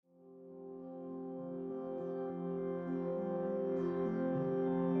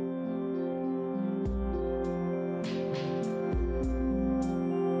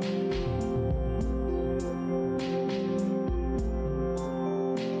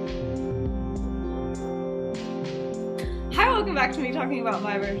welcome back to me talking about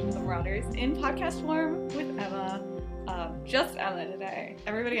my versions of Marauders in podcast form with Emma. Just Emma today.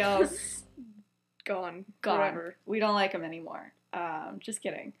 Everybody else Gone. Whatever. We don't like them anymore. Just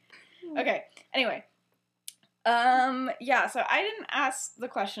kidding. Okay, anyway. Yeah, so I didn't ask the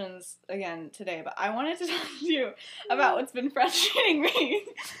questions again today, but I wanted to talk to you about what's been frustrating me.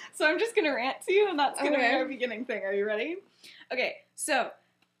 So I'm just gonna rant to you, and that's gonna be our beginning thing. Are you ready? Okay, so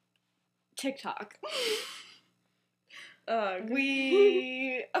TikTok.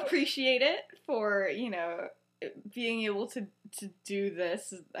 We appreciate it for, being able to do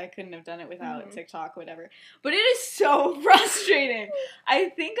this. I couldn't have done it without TikTok, whatever. But it is so frustrating. I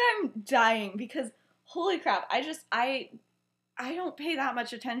think I'm dying because, holy crap, I don't pay that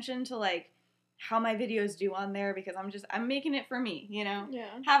much attention to, how my videos do on there because I'm making it for me, Yeah.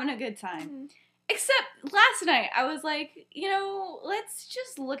 Having a good time. Mm-hmm. Except last night, I was like, let's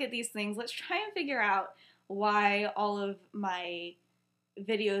just look at these things. Let's try and figure out why all of my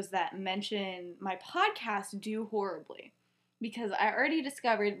videos that mention my podcast do horribly. Because I already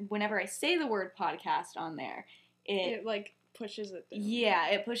discovered whenever I say the word podcast on there, it pushes it down. Yeah,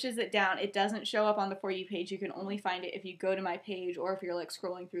 it pushes it down. It doesn't show up on the For You page. You can only find it if you go to my page or if you're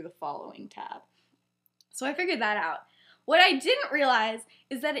scrolling through the following tab. So I figured that out. What I didn't realize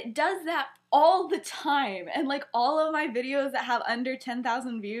is that it does that all the time. And, all of my videos that have under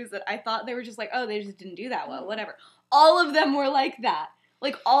 10,000 views that I thought they were just they just didn't do that well, whatever. All of them were like that.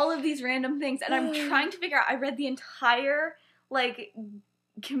 All of these random things. And I'm trying to figure out, I read the entire,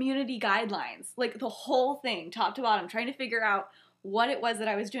 community guidelines. The whole thing, top to bottom, trying to figure out what it was that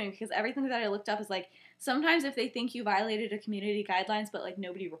I was doing. Because everything that I looked up is, sometimes if they think you violated a community guidelines but,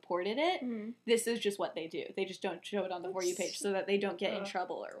 nobody reported it, this is just what they do. They just don't show it on the For You page so that they don't get in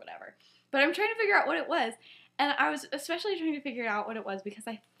trouble or whatever. But I'm trying to figure out what it was. And I was especially trying to figure out what it was because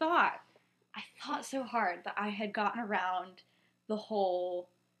I thought so hard that I had gotten around the whole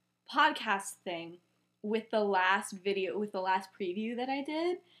podcast thing with the last preview that I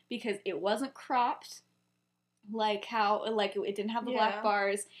did because it wasn't cropped it didn't have the black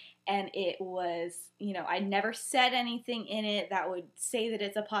bars. And it was, I never said anything in it that would say that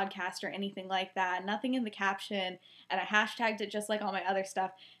it's a podcast or anything like that. Nothing in the caption. And I hashtagged it just like all my other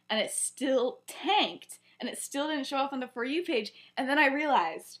stuff. And it still tanked. And it still didn't show up on the For You page. And then I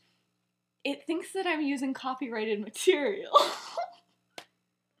realized it thinks that I'm using copyrighted material.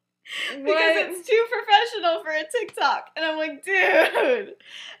 Because it's too professional for a TikTok. And I'm like, dude,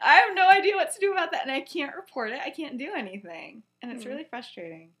 I have no idea what to do about that. And I can't report it. I can't do anything. And it's really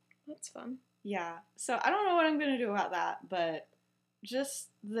frustrating. That's fun. Yeah. So I don't know what I'm going to do about that, but just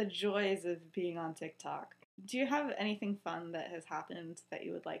the joys of being on TikTok. Do you have anything fun that has happened that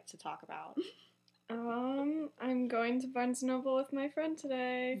you would like to talk about? I'm going to Barnes & Noble with my friend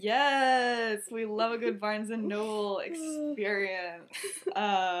today. Yes! We love a good Barnes & Noble experience.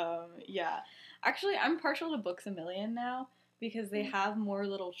 Yeah. Actually, I'm partial to Books A Million now. Because they have more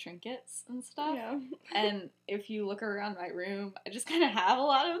little trinkets and stuff. Yeah. And if you look around my room, I just kind of have a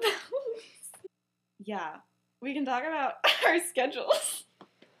lot of those. Yeah. We can talk about our schedules.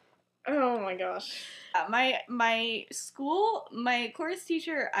 Oh my gosh. My school, my chorus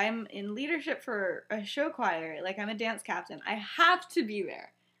teacher, I'm in leadership for a show choir. I'm a dance captain. I have to be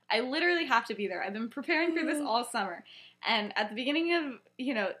there. I literally have to be there. I've been preparing for this all summer. And at the beginning of,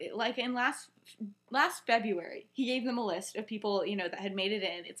 in last February, he gave them a list of people, that had made it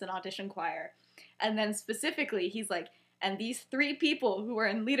in. It's an audition choir. And then specifically, he's like, and these 3 people who are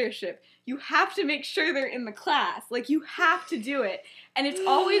in leadership, you have to make sure they're in the class. You have to do it. And it's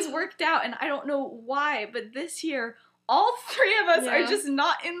always worked out, and I don't know why, but this year, all 3 of us are just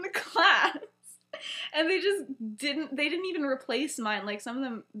not in the class. And they didn't even replace mine. Some of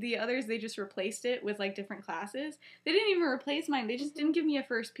them, the others, they just replaced it with, different classes. They didn't even replace mine. They just didn't give me a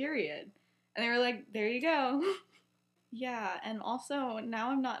first period. And they were like, there you go. Yeah, and also, now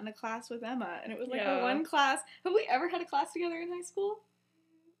I'm not in a class with Emma. And it was the one class. Have we ever had a class together in high school?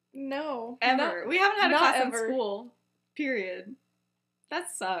 No. Ever. We haven't had a class in school. Period. That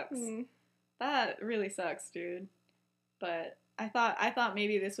sucks. That really sucks, dude. But I thought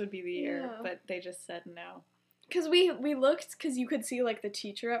maybe this would be the year, but they just said no. Because we looked, because you could see, the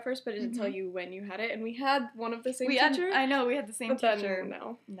teacher at first, but it didn't tell you when you had it, and we had one of the same teachers. I know, we had the same teacher.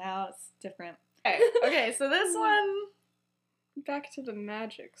 Now it's different. Okay, so this one... Back to the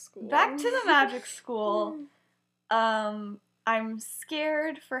magic school. I'm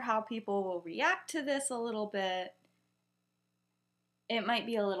scared for how people will react to this a little bit. It might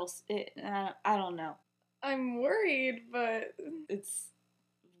be a little... I don't know. I'm worried, but... It's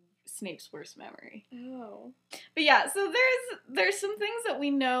Snape's worst memory. Oh. But yeah, so there's some things that we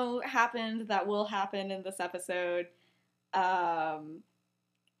know happened that will happen in this episode. And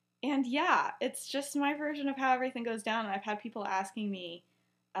yeah, it's just my version of how everything goes down. And I've had people asking me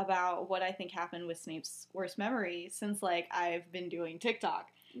about what I think happened with Snape's worst memory since, like, I've been doing TikTok.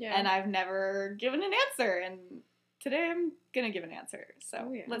 Yeah. And I've never given an answer. And today I'm gonna give an answer.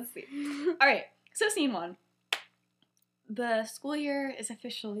 So let's see. All right. So scene 1. The school year is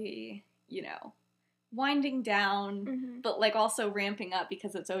officially, you know, winding down, but, like, also ramping up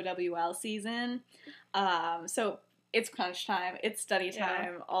because it's OWL season. So it's crunch time, it's study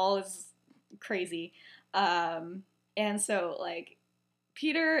time, all is crazy. And so, like,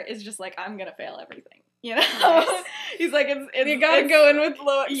 Peter is just like, I'm gonna fail everything, you know? Nice. He's like, it's you gotta go in with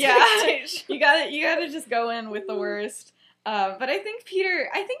low expectations. Yeah, you gotta just go in with the worst. But I think Peter's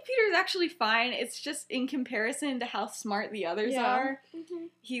actually fine. It's just in comparison to how smart the others are.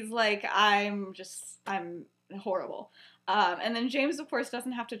 He's like, I'm horrible. And then James, of course,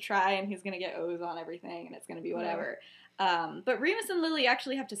 doesn't have to try, and he's gonna get O's on everything, and it's gonna be whatever. But Remus and Lily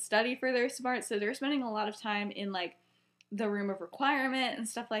actually have to study for their smart, so they're spending a lot of time in, like, the room of requirement and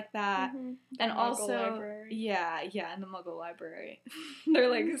stuff like that. And also, library. Yeah, in the Muggle library. They're,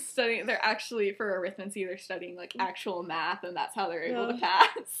 like, studying, they're actually, for arithmancy, they're studying, like, actual math, and that's how they're able to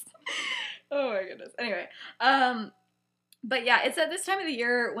pass. Oh my goodness. Anyway, but yeah, it's at this time of the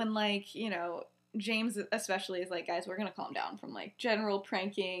year when, like, you know, James especially is like, guys, we're gonna calm down from, like, general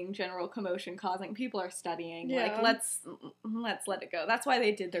pranking, general commotion causing. People are studying. Like, let's let it go. That's why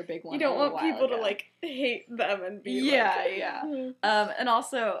they did their big one. You don't want people to, like, hate them and be and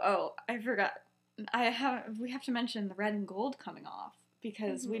also, I forgot. We have to mention the red and gold coming off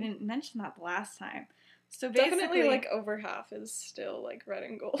because we didn't mention that the last time. So basically, definitely, like, over half is still, like, red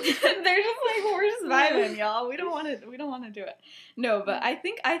and gold. They're just like, we're just vibing, y'all. We don't want to do it. No, but I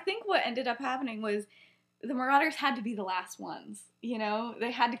think what ended up happening was the Marauders had to be the last ones. You know,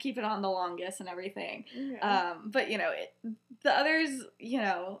 they had to keep it on the longest and everything. Yeah. But you know, the others, you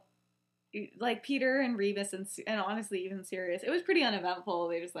know, like Peter and Remus and honestly even Sirius, it was pretty uneventful.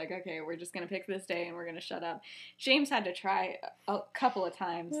 They just like, okay, we're just gonna pick this day and we're gonna shut up. James had to try a couple of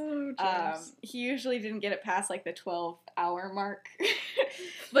times. He usually didn't get it past, like, the 12-hour mark.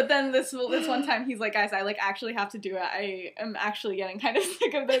 But then this one time he's like, guys, I, like, actually have to do it. I am actually getting kind of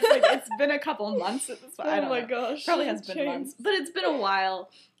sick of this. Like, it's been a couple months at this point. I don't know. Gosh. Probably has been months. But it's been a while.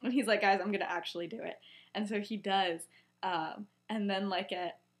 And he's like, guys, I'm gonna actually do it. And so he does. And then, like,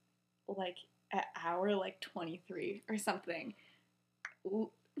 at hour, like, 23 or something,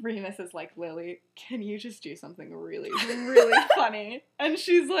 Remus is like, Lily, can you just do something really, really funny? And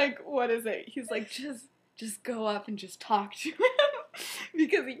she's like, what is it? He's like, just go up and just talk to him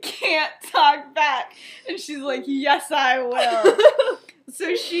because he can't talk back. And she's like, yes, I will.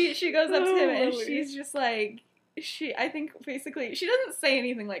 So she goes up to him and she's just like, I think basically, she doesn't say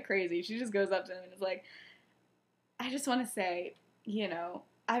anything, like, crazy. She just goes up to him and is like, I just want to say, you know,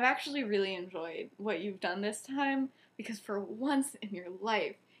 I've actually really enjoyed what you've done this time because for once in your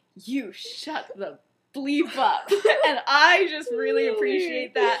life, you shut the bleep up. And I just really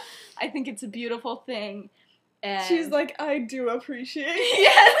appreciate that. I think it's a beautiful thing. And she's like, I do appreciate it.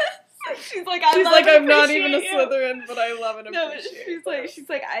 Yes. She's like, I'm not even a Slytherin, but I love and appreciate it. She's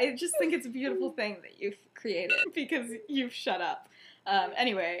like, I just think it's a beautiful thing that you've created because you've shut up.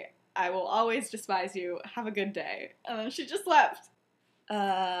 Anyway, I will always despise you. Have a good day. And then she just left.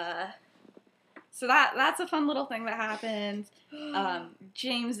 So that's a fun little thing that happened.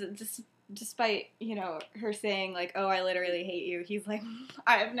 James, despite, you know, her saying, like, oh, I literally hate you, he's like,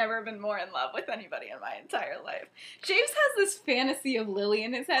 I have never been more in love with anybody in my entire life. James has this fantasy of Lily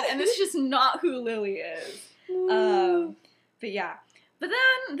in his head, and it's just not who Lily is. But yeah. But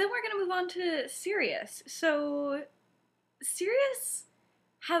then we're gonna move on to Sirius. So Sirius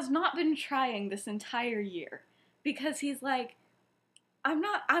has not been trying this entire year because he's like, I'm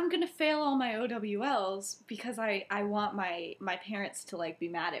gonna fail all my OWLs because I want my parents to, like, be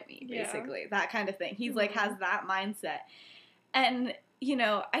mad at me, basically. That kind of thing. He's, like, has that mindset. And, you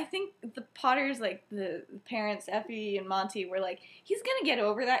know, I think the Potters, like, the parents, Effie and Monty, were like, he's gonna get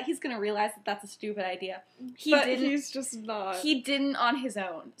over that. He's gonna realize that that's a stupid idea. He's just not. He didn't on his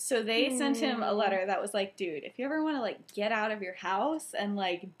own. So they sent him a letter that was like, dude, if you ever want to, like, get out of your house and,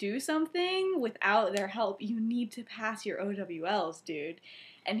 like, do something without their help, you need to pass your OWLs, dude.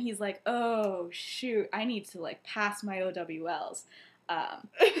 And he's like, oh, shoot, I need to, like, pass my OWLs.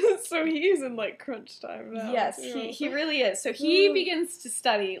 So he's in, like, crunch time now. Yes, he really is. So he begins to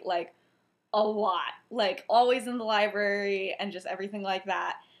study, like, a lot. Like, always in the library and just everything like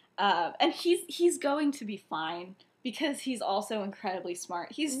that. And he's going to be fine because he's also incredibly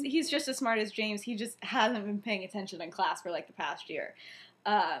smart. He's just as smart as James. He just hasn't been paying attention in class for, like, the past year.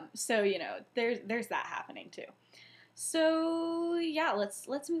 So, you know, there's that happening, too. So yeah, let's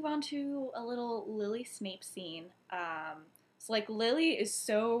move on to a little Lily Snape scene. So like Lily is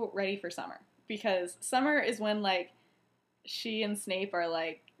so ready for summer because summer is when like she and Snape are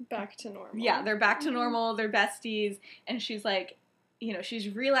like back to normal. Yeah, they're back to normal. They're besties, and she's like, you know,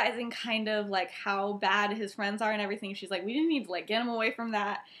 she's realizing kind of like how bad his friends are and everything. She's like, we didn't need to like get him away from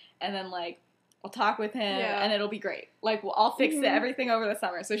that, and then like I'll talk with him, and it'll be great. Like, I'll fix everything over the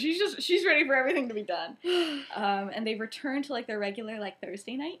summer. So she's ready for everything to be done. And they've returned to like their regular like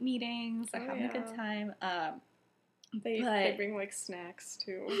Thursday night meetings. They're having a good time. They bring like snacks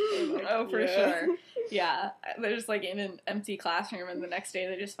too. Like, oh, for sure. Yeah, they're just like in an empty classroom, and the next day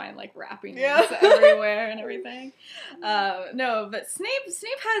they just find like wrappings everywhere and everything. No, but Snape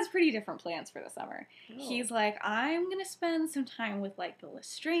has pretty different plans for the summer. Oh. He's like, I'm gonna spend some time with like the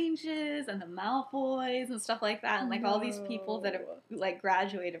Lestranges and the Malfoys and stuff like that, and like all these people that have like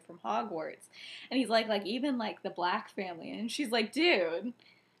graduated from Hogwarts. And he's like even like the Black family, and she's like, dude.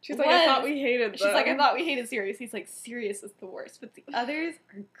 She's like, I thought we hated them. She's like, I thought we hated Sirius. He's like, Sirius is the worst, but the others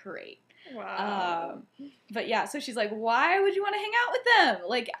are great. Wow. But yeah, so she's like, why would you want to hang out with them?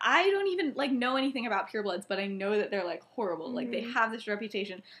 Like, I don't even, like, know anything about purebloods, but I know that they're, like, horrible. Mm-hmm. Like, they have this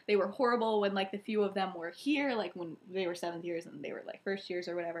reputation. They were horrible when, like, the few of them were here, like, when they were 7th years and they were, like, 1st years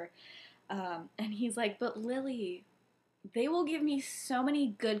or whatever. And he's like, but Lily, they will give me so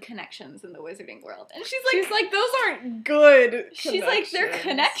many good connections in the wizarding world. And she's like, those aren't good She's like, they're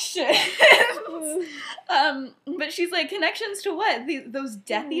connections. But she's like, connections to what? Those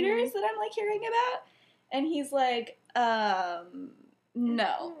Death Eaters that I'm, like, hearing about? And he's like,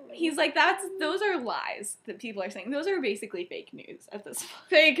 no. He's like, those are lies that people are saying. Those are basically fake news at this point.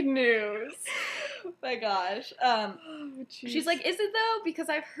 Fake news. Oh my gosh. She's like, is it though? Because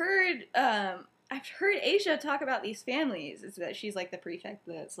I've heard Asia talk about these families. Is that she's like the prefect,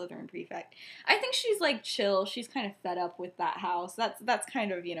 the Slytherin prefect. I think she's like chill. She's kind of fed up with that house. That's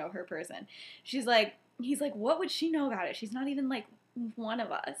kind of, you know, her person. He's like, what would she know about it? She's not even like one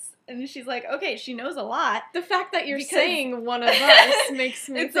of us. And she's like, okay, she knows a lot. The fact that you're saying one of us makes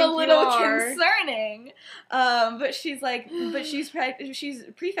me it's a little concerning. But she's like, she's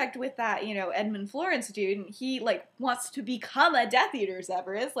prefect with that, you know, Edmund Florence dude, and he like wants to become a Death Eater,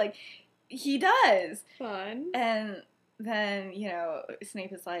 Severus. Like, he does. Fun. And then, you know,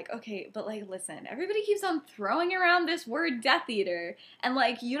 Snape is like, okay, but, like, listen, everybody keeps on throwing around this word Death Eater, and,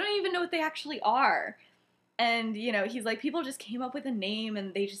 like, you don't even know what they actually are. And, you know, he's like, people just came up with a name,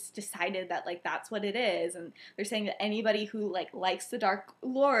 and they just decided that, like, that's what it is, and they're saying that anybody who, like, likes the Dark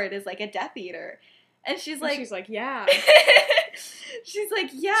Lord is, like, a Death Eater. And she's like, yeah. She's like,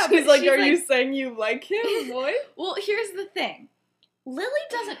 yeah. She's like, are you saying you like him, boy? Well, here's the thing. Lily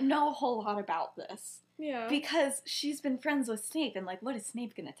doesn't know a whole lot about this. Yeah. Because she's been friends with Snape, and, like, what is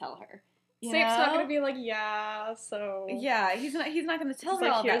Snape gonna tell her? Snape's not gonna be like, yeah, so... Yeah, he's not gonna tell her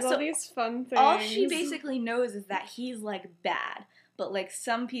all that. Here's all these fun things. All she basically knows is that he's, like, bad. But, like,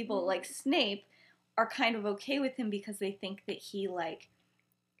 some people, like Snape, are kind of okay with him because they think that he, like,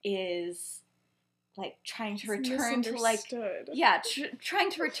 is... like, trying to return to, like... Yeah, trying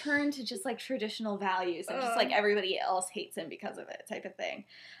to return to just, like, traditional values. And just, like, everybody else hates him because of it, type of thing.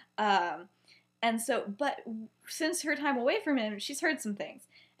 And so, but since her time away from him, she's heard some things.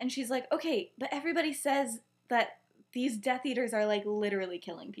 And she's like, okay, but everybody says that these Death Eaters are, like, literally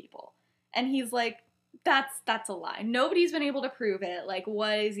killing people. And he's like, that's a lie. Nobody's been able to prove it. Like,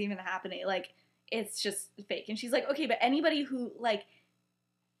 what is even happening? Like, it's just fake. And she's like, okay, but anybody who, like...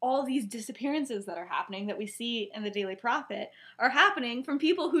 all these disappearances that are happening that we see in the Daily Prophet are happening from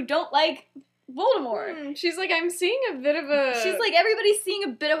people who don't like Voldemort. She's like, I'm seeing a bit of a... She's like, everybody's seeing a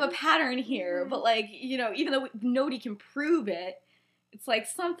bit of a pattern here, but, like, you know, even though nobody can prove it, it's like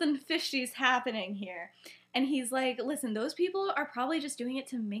something fishy's happening here. And he's like, listen, those people are probably just doing it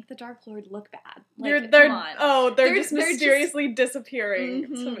to make the Dark Lord look bad. Like, come on. Oh, they're just mysteriously disappearing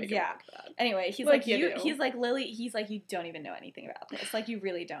to make it look bad. Anyway, he's like he's like, Lily, he's like, you don't even know anything about this. Like, you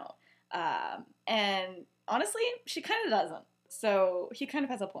really don't. And honestly, she kind of doesn't. So he kind of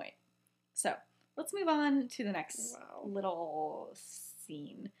has a point. So let's move on to the next little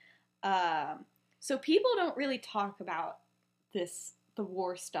scene. So people don't really talk about the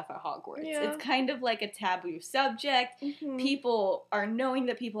war stuff at Hogwarts. Yeah. It's kind of like a taboo subject. Mm-hmm. People are knowing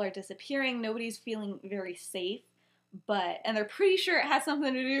that people are disappearing. Nobody's feeling very safe. And they're pretty sure it has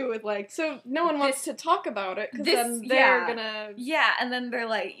something to do with, like... So no one wants to talk about it, because then they're gonna... Yeah, and then they're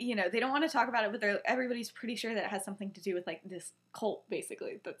like, you know, they don't want to talk about it, but everybody's pretty sure that it has something to do with, like, this cult,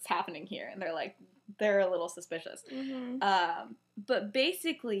 basically, that's happening here. And they're a little suspicious. Mm-hmm. But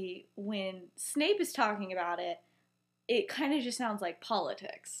basically, when Snape is talking about it, it kind of just sounds like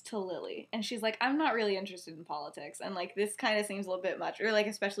politics to Lily. And she's like, I'm not really interested in politics. And, like, this kind of seems a little bit much. Or, like,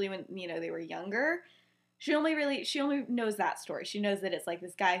 especially when, you know, they were younger. She only knows that story. She knows that it's, like,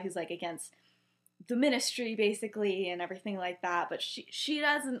 this guy who's, like, against the ministry, basically, and everything like that. But she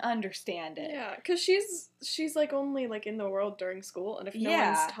doesn't understand it. Yeah, because she's, like, only, like, in the world during school. And if no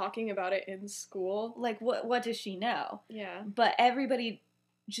one's talking about it in school... Like, what does she know? Yeah. But everybody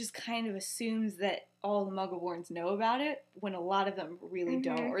just kind of assumes that all the Muggleborns know about it, when a lot of them really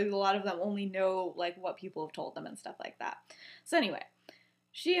don't, or a lot of them only know, like, what people have told them and stuff like that. So anyway,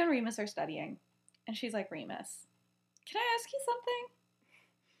 she and Remus are studying, and she's like, Remus, can I ask you something?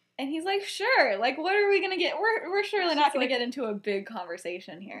 And he's like, sure, like, what are we gonna get? We're surely not gonna get into a big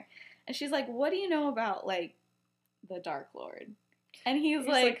conversation here. And she's like, what do you know about, like, the Dark Lord? And he's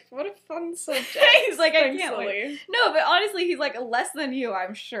like, what a fun subject. He's like, I can't wait. No, but honestly, he's like, less than you,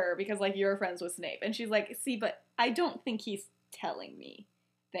 I'm sure, because, like, you're friends with Snape. And she's like, see, but I don't think he's telling me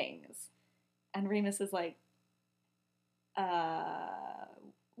things. And Remus is like,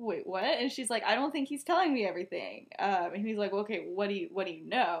 wait, what? And she's like, I don't think he's telling me everything. And he's like, well, okay, what do you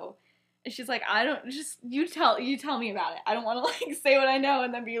know? And she's like, I don't, just, you tell me about it. I don't want to, like, say what I know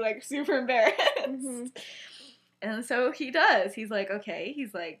and then be, like, super embarrassed. Mm-hmm. And so he does. He's like, okay.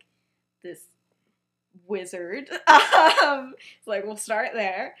 He's like, this wizard. He's like, we'll start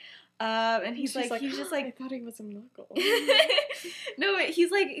there. And he's like, he's just like, I thought he was a Muggle. No, but he's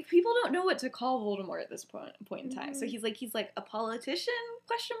like, people don't know what to call Voldemort at this point in time. So he's like a politician, ?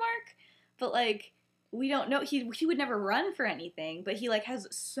 But, like, we don't know. He would never run for anything, but he, like, has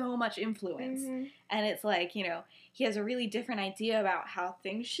so much influence. Mm-hmm. And it's like, you know, he has a really different idea about how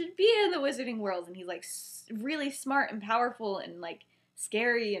things should be in the wizarding world. And he's, like, really smart and powerful and, like,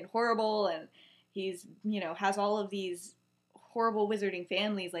 scary and horrible. And he's, you know, has all of these horrible wizarding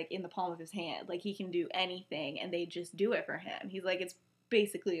families, like, in the palm of his hand. Like, he can do anything, and they just do it for him. He's like, it's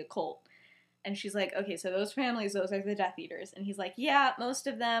basically a cult. And she's like, okay, so those families, those are the Death Eaters. And he's like, yeah, most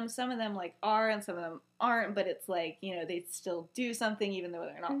of them, some of them, like, are, and some of them aren't, but it's like, you know, they still do something, even though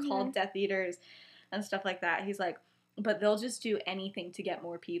they're not called Death Eaters, and stuff like that. He's like, but they'll just do anything to get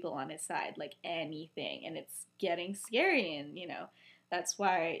more people on his side, like, anything. And it's getting scary, and, you know, that's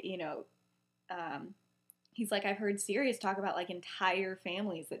why, you know, he's like, I've heard Sirius talk about, like, entire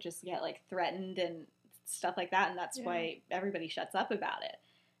families that just get, like, threatened and stuff like that, and that's why everybody shuts up about it.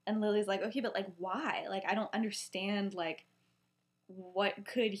 And Lily's like, okay, but, like, why? Like, I don't understand, like, what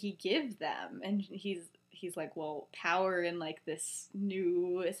could he give them? And he's like, well, power in, like, this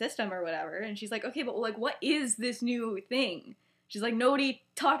new system or whatever. And she's like, okay, but, like, what is this new thing? She's like, nobody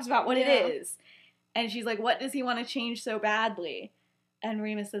talks about what it is. And she's like, what does he want to change so badly? And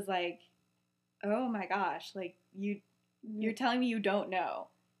Remus is like, oh my gosh, like, you're telling me you don't know.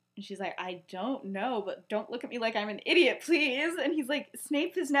 And she's like, I don't know, but don't look at me like I'm an idiot, please. And he's like,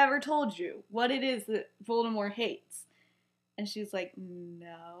 Snape has never told you what it is that Voldemort hates. And she's like,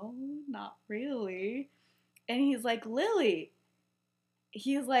 no, not really. And he's like, Lily.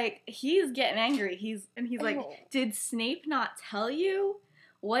 He's like, he's getting angry. He's like, did Snape not tell you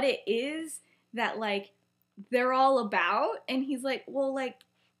what it is that, like, they're all about? And he's like, well, like,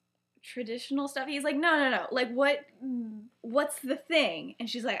 traditional stuff. He's like, no, like, what's the thing? And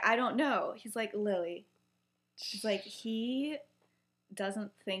she's like, I don't know. He's like, Lily. She's like, he doesn't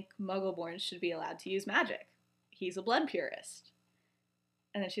think Muggleborns should be allowed to use magic. He's a blood purist.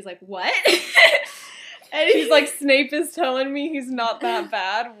 And then she's like, what? And she's like, Snape is telling me he's not that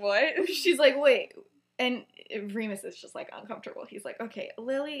bad. What? She's like, wait. And Remus is just, like, uncomfortable. He's like, okay,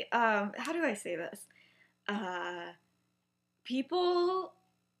 Lily, how do I say this? People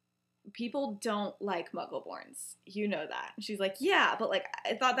don't like Muggleborns. You know that. And she's like, yeah, but, like,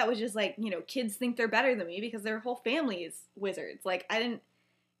 I thought that was just, like, you know, kids think they're better than me because their whole family is wizards. Like,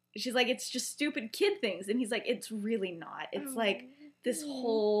 she's like, it's just stupid kid things. And he's like, it's really not. It's, like, this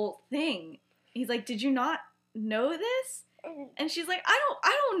whole thing. He's like, did you not know this? And she's like, I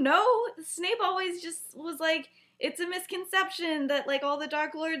don't know. Snape always just was like, it's a misconception that, like, all the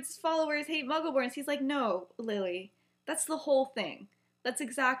Dark Lord's followers hate Muggleborns. He's like, no, Lily, that's the whole thing. That's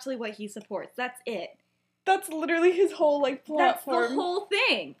exactly what he supports. That's it. That's literally his whole, like, platform. That's the whole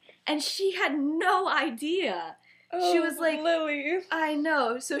thing. And she had no idea. She was like, Lily. I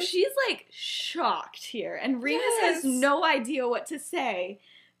know. So she's, like, shocked here. And Remus has no idea what to say.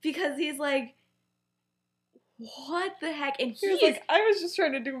 Because he's like, what the heck? And he was like, I was just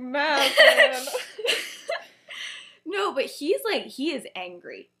trying to do math, man. No, but he is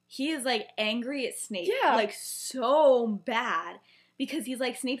angry. He is, like, angry at Snape. Yeah. Like, so bad. Because he's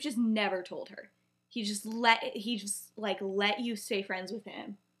like, Snape just never told her. He just let you stay friends with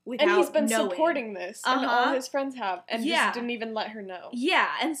him without And he's been knowing. Supporting this, and all his friends have, and just didn't even let her know. Yeah,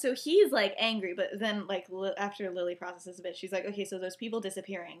 and so he's, like, angry, but then, like, after Lily processes a bit, she's like, okay, so those people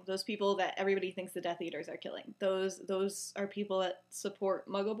disappearing, those people that everybody thinks the Death Eaters are killing, those are people that support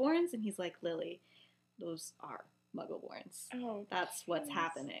Muggleborns? And he's like, Lily, those are Muggleborns. Oh, that's what's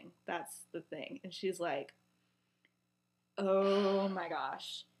happening. That's the thing. And she's like, oh my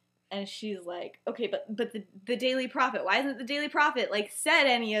gosh. And she's like, okay, but the Daily Prophet, why isn't the Daily Prophet, like, said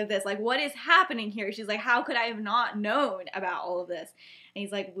any of this? Like, what is happening here? She's like, how could I have not known about all of this? And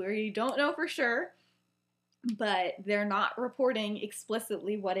he's like, we don't know for sure, but they're not reporting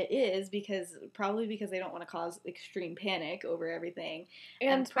explicitly what it is probably because they don't want to cause extreme panic over everything.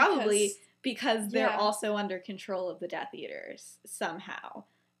 And probably because they're also under control of the Death Eaters somehow.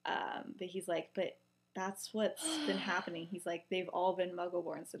 But he's like, but that's what's been happening. He's like, they've all been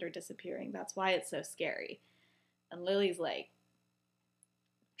Muggleborns that are disappearing. That's why it's so scary. And Lily's like,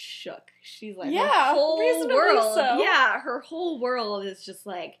 shook. She's like, her whole world. So. Yeah, her whole world is just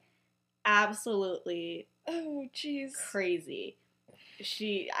like absolutely crazy.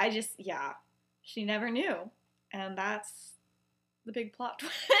 She never knew. And that's the big plot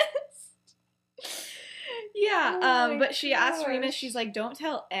twist. Yeah, but she asked Remus, she's like, don't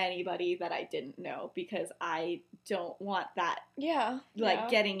tell anybody that I didn't know, because I don't want that,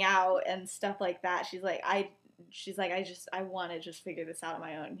 getting out and stuff like that. She's like, I want to just figure this out on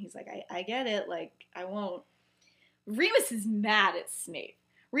my own. And he's like, I get it, like, I won't. Remus is mad at Snape.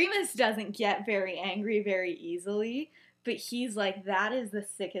 Remus doesn't get very angry very easily, but he's like, that is the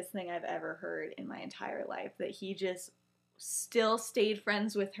sickest thing I've ever heard in my entire life, that he just still stayed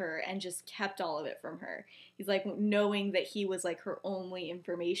friends with her and just kept all of it from her. He's like, knowing that he was like her only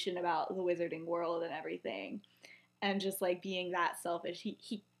information about the wizarding world and everything, and just like being that selfish,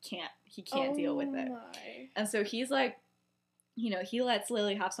 he can't deal with it. And so he's like, he lets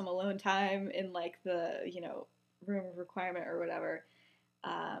Lily have some alone time in like the room of requirement or whatever,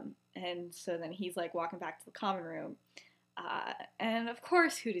 and so then he's like walking back to the common room, and of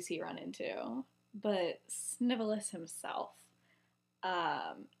course, who does he run into but Snivellus himself.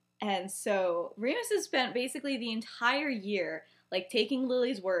 And so Remus has spent basically the entire year, like, taking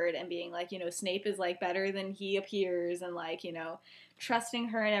Lily's word and being like, Snape is, like, better than he appears, and, like, trusting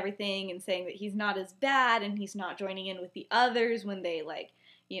her and everything, and saying that he's not as bad, and he's not joining in with the others when they, like,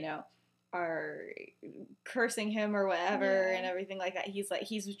 are cursing him or whatever, and everything like that. He's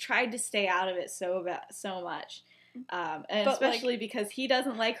tried to stay out of it so much. And but especially because he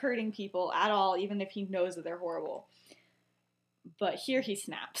doesn't like hurting people at all, even if he knows that they're horrible. But here he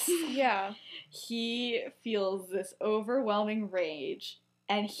snaps. Yeah. He feels this overwhelming rage,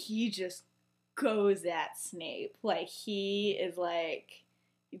 and he just goes at Snape. Like, he is like,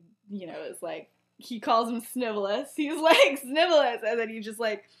 it's like, he calls him Snivellus. He's like, Snivellus! And then he just,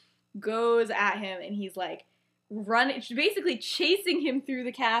 like, goes at him, and he's like, basically chasing him through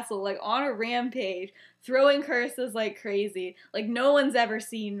the castle, like, on a rampage, throwing curses like crazy. Like, no one's ever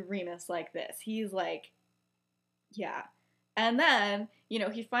seen Remus like this. He's like, yeah. And then,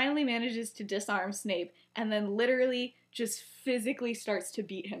 he finally manages to disarm Snape, and then literally just physically starts to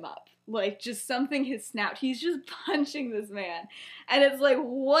beat him up. Like, just something has snapped. He's just punching this man. And it's like,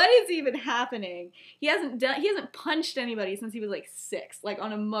 what is even happening? He hasn't punched anybody since he was, like, 6, like,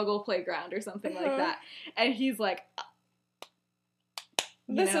 on a Muggle playground or something like that. And he's like,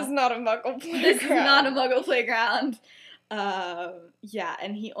 This is not a Muggle playground. This is not a Muggle playground. Yeah,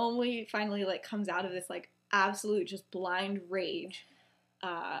 and he only finally, like, comes out of this, like, absolute just blind rage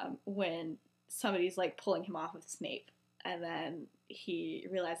when somebody's, like, pulling him off of Snape. And then he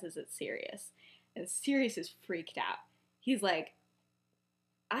realizes it's Sirius. And Sirius is freaked out. He's like,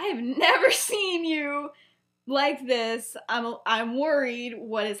 I have never seen you like this. I'm worried.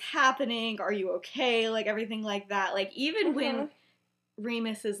 What is happening? Are you okay? Like, everything like that. Like, even when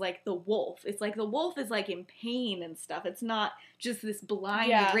Remus is like the wolf, it's like the wolf is like in pain and stuff. It's not just this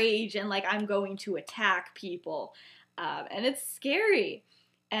blind rage and like, I'm going to attack people. And it's scary.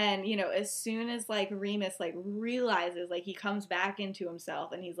 And, as soon as, like, Remus, like, realizes, like, he comes back into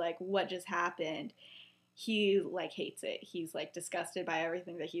himself and he's like, what just happened? He, like, hates it. He's, like, disgusted by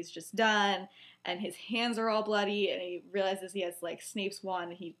everything that he's just done. And his hands are all bloody. And he realizes he has, like, Snape's wand.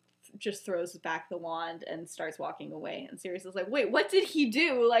 And he just throws back the wand and starts walking away. And Sirius is like, wait, what did he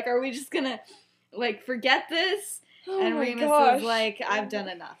do? Like, are we just gonna, like, forget this? And Remus is like, I've done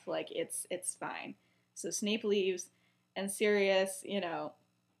enough. Like, it's fine. So Snape leaves. And Sirius,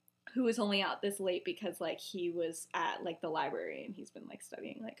 who was only out this late because, like, he was at, like, the library and he's been, like,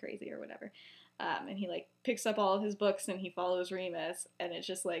 studying like crazy or whatever. And he, like, picks up all of his books and he follows Remus, and it's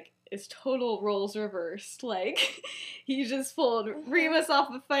just, like, it's total roles reversed. Like, he just pulled Remus off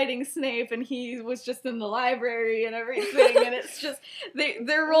of fighting Snape, and he was just in the library and everything, and it's just,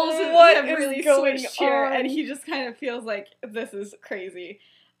 their roles have really switched here, and he just kind of feels like, this is crazy.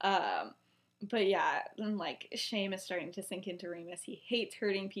 But yeah, and, like, shame is starting to sink into Remus. He hates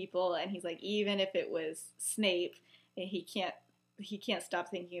hurting people, and he's like, even if it was Snape, and he can't stop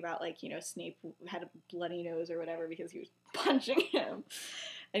thinking about, like, you know, Snape had a bloody nose or whatever because he was punching him.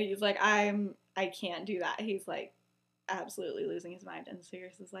 And he's like, I can't do that. He's, like, absolutely losing his mind. And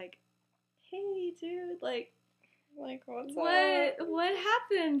Sirius is like, hey, dude, like what's up? What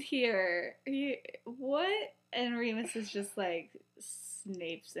happened here? What? And Remus is just like,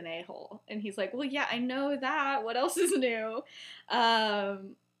 Snape's an a-hole. And he's like, well, yeah, I know that. What else is new?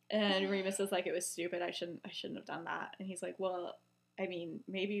 And Remus is like, it was stupid. I shouldn't have done that. And he's like, well, I mean,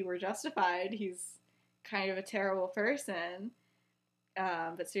 maybe we're justified. He's kind of a terrible person.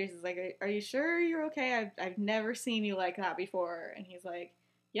 But Sirius is like, are you sure you're okay? I've never seen you like that before. And he's like,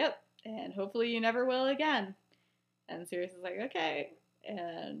 yep, and hopefully you never will again. And Sirius is like, okay.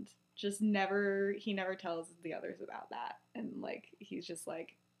 And he never tells the others about that. And, like, he's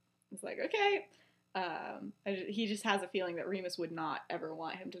like, okay. He just has a feeling that Remus would not ever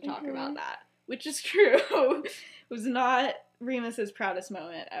want him to talk about that, which is true. It was not Remus's proudest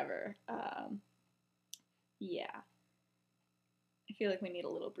moment ever. Yeah. I feel like we need a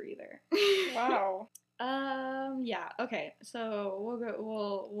little breather. Wow. Yeah, okay. So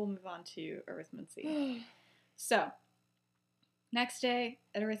we'll move on to arithmancy. So, next day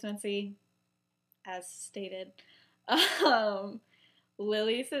at arithmancy, as stated,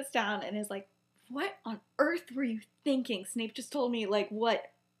 Lily sits down and is like, what on earth were you thinking? Snape just told me, like,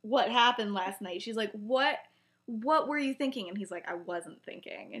 what happened last night. She's like, what were you thinking? And he's like, I wasn't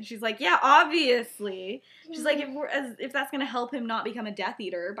thinking. And she's like, yeah, obviously. She's like, if that's gonna help him not become a Death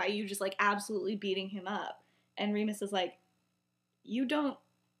Eater by you just, like, absolutely beating him up. And Remus is like, you don't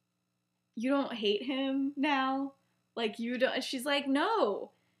hate him now? Like, you don't. And she's like,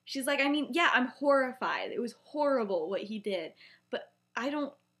 no. She's like, I mean, yeah, I'm horrified. It was horrible what he did. But I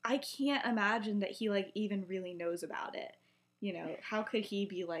can't imagine that he, like, even really knows about it. You know, how could he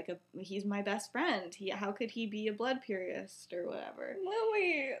be, like, he's my best friend. How could he be a blood purist or whatever?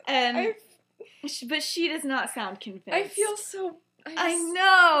 Lily! But she does not sound convinced. I feel so... I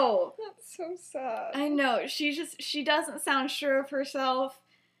know! That's so sad. I know. She doesn't sound sure of herself.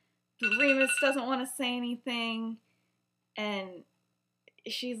 Remus doesn't want to say anything. And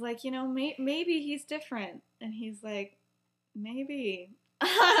she's like, you know, maybe he's different. And he's like, maybe.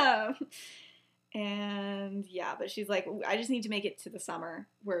 And yeah, but she's like, I just need to make it to the summer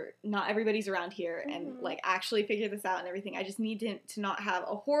where not everybody's around here and, like, actually figure this out and everything. I just need to not have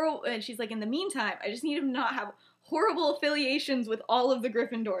a horrible, and she's like, in the meantime, I just need to not have horrible affiliations with all of the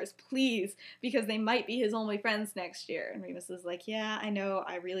Gryffindors, please, because they might be his only friends next year. And Remus is like, yeah, I know,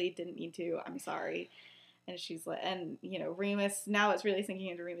 I really didn't mean to, I'm sorry. And she's like, and, you know, Remus, now it's really sinking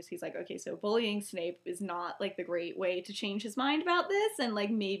into Remus. He's like, okay, so bullying Snape is not, like, the great way to change his mind about this, and, like,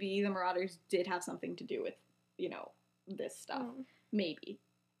 maybe the Marauders did have something to do with, you know, this stuff. Maybe.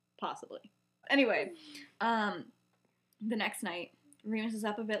 Possibly. Anyway, the next night, Remus is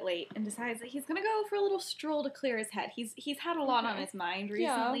up a bit late and decides that he's gonna go for a little stroll to clear his head. He's had a lot on his mind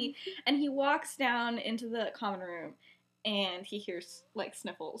recently, and he walks down into the common room, and he hears, like,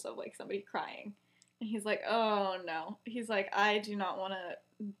 sniffles of, like, somebody crying. And he's like, oh no. He's like, I do not want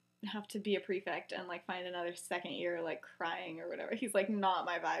to have to be a prefect and, like, find another second year, like, crying or whatever. He's like, not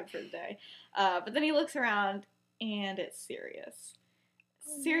my vibe for the day. But then he looks around and it's Sirius.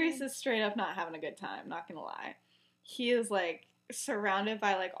 Sirius is straight up not having a good time, not gonna lie. He is, like, surrounded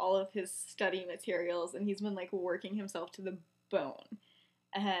by, like, all of his study materials, and he's been, like, working himself to the bone.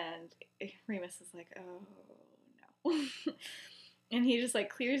 And Remus is like, oh no. And he just, like,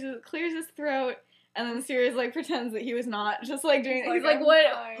 clears his throat. And then Sirius, like, pretends that he was not just, like, doing it. He's like, what?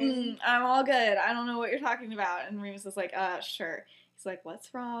 I'm all good. I don't know what you're talking about. And Remus is like, sure. He's like,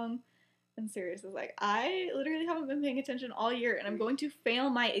 what's wrong? And Sirius is like, I literally haven't been paying attention all year, and I'm going to fail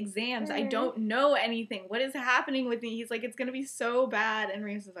my exams. I don't know anything. What is happening with me? He's like, it's going to be so bad. And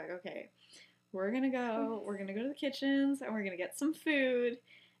Remus is like, okay, we're going to go to the kitchens, and we're going to get some food,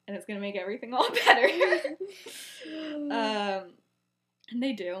 and it's going to make everything all better. And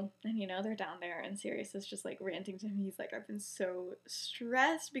they do. And, you know, they're down there, and Sirius is just, like, ranting to him. He's like, I've been so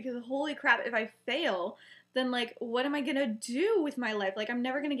stressed because, holy crap, if I fail, then, like, what am I gonna do with my life? Like, I'm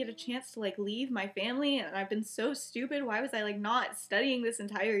never gonna get a chance to, like, leave my family, and I've been so stupid. Why was I, like, not studying this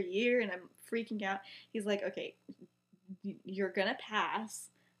entire year? And I'm freaking out. He's like, okay, you're gonna pass.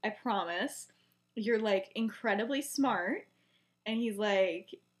 I promise. You're, like, incredibly smart. And he's like...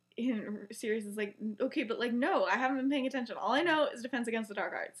 And Sirius is like, okay, but, like, no, I haven't been paying attention. All I know is Defense Against the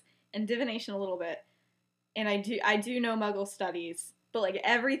Dark Arts and divination a little bit, and I do know Muggle studies, but, like,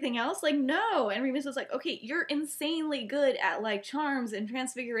 everything else, like, no. And Remus was like, okay, you're insanely good at, like, charms and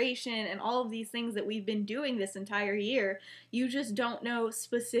transfiguration and all of these things that we've been doing this entire year. You just don't know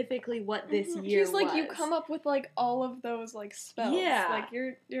specifically what this year was. He's like, you come up with, like, all of those, like, spells. Yeah. Like,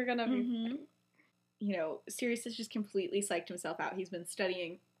 you're gonna be... You know, Sirius has just completely psyched himself out. He's been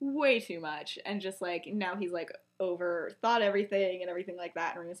studying way too much, and just, like, now he's, like, overthought everything and everything like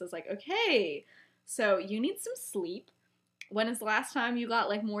that. And Remus is like, okay, so you need some sleep. When is the last time you got,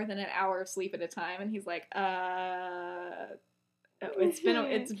 like, more than an hour of sleep at a time? And he's like, it's been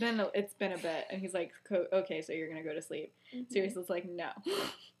a bit. And he's like, okay, so you're gonna go to sleep. Sirius is like, no.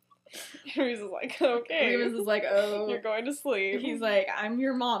 Remus is like, okay. Remus is like, oh. You're going to sleep. He's like, I'm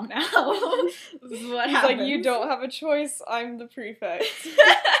your mom now. This is what He's happens. like, you don't have a choice, I'm the prefect.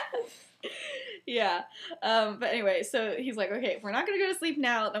 Yeah. But anyway, so he's like, okay, if we're not gonna go to sleep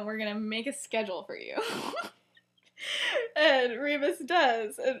now, then we're gonna make a schedule for you. And Remus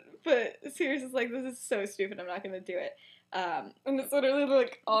does. But Sirius is like, this is so stupid, I'm not gonna do it. And it's literally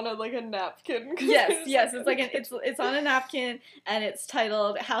like on a napkin. Yes, it's like it's on a napkin, and it's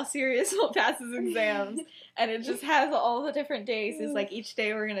titled "How Sirius Will Pass His Exams," and it just has all the different days. It's like each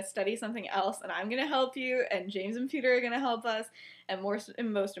day we're gonna study something else, and I'm gonna help you, and James and Peter are gonna help us, and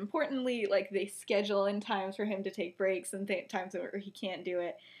most importantly, like, they schedule in times for him to take breaks and times where he can't do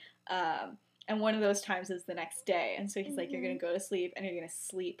it. And one of those times is the next day, and so he's like, you're gonna go to sleep, and you're gonna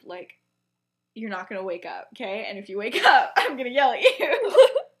sleep like. You're not gonna wake up, okay? And if you wake up, I'm gonna yell at you.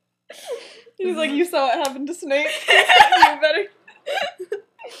 He's like, you saw what happened to Snape? You better...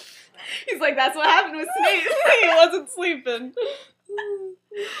 He's like, that's what happened with Snape. He wasn't sleeping.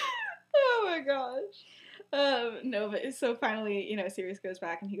 Oh my gosh. No, but so finally, you know, Sirius goes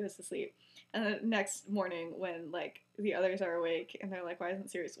back and he goes to sleep. And the next morning when, like, the others are awake and they're like, why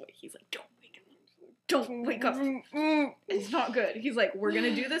isn't Sirius awake? He's like, don't wake up. It's not good. He's like, we're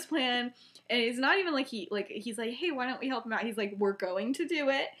gonna do this plan. And it's not even like he's like, hey, why don't we help him out? He's like, we're going to do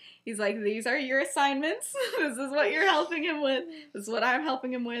it. He's like, these are your assignments. This is what you're helping him with. This is what I'm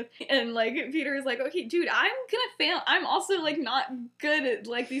helping him with. And, like, Peter is like, okay, dude, I'm gonna fail. I'm also, like, not good at,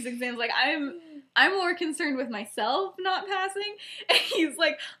 like, these exams. Like, I'm more concerned with myself not passing. And he's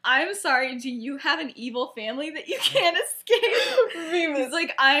like, I'm sorry, do you have an evil family that you can't escape? He's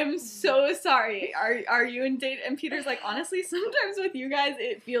like, I'm so sorry. Are you in date? And Peter's like, honestly, sometimes with you guys,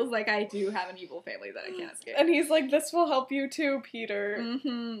 it feels like I do have an evil family that I can't escape. And he's like, this will help you too, Peter.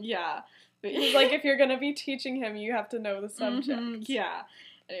 Yeah. But he's like, if you're gonna be teaching him, you have to know the subject. Yeah.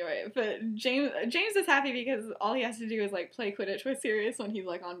 Anyway, but James is happy because all he has to do is, like, play Quidditch with Sirius when he's,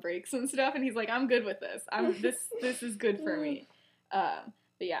 like, on breaks and stuff, and he's like, I'm good with this. This is good for me. But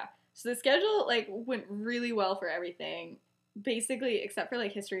yeah. So the schedule, like, went really well for everything, basically, except for,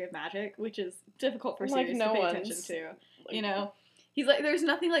 like, History of Magic, which is difficult for Sirius to pay attention to. You know? He's like, there's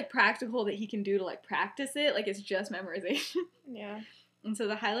nothing, like, practical that he can do to, like, practice it. Like, it's just memorization. Yeah. And so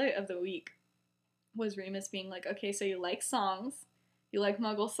the highlight of the week was Remus being like, okay, so you like songs. You like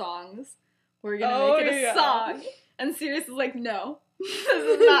Muggle songs. We're gonna make it a song. And Sirius is like, no.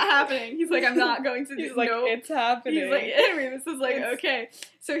 This is not happening. He's like, I'm not going to do He's like, no. It's happening. He's like, and Remus is like, okay.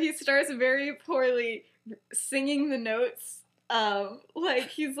 So he starts very poorly singing the notes. Like,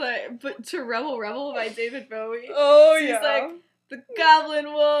 he's like, but to Rebel Rebel by David Bowie. Oh, so yeah. He's like, the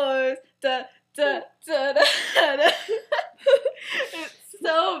Goblin Wars. Da, da, da, da, da. It's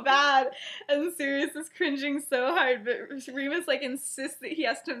so bad, and Sirius is cringing so hard, but Remus, like, insists that he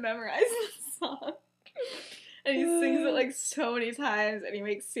has to memorize the song, and he sings it, like, so many times, and he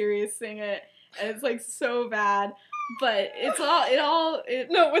makes Sirius sing it, and it's, like, so bad, but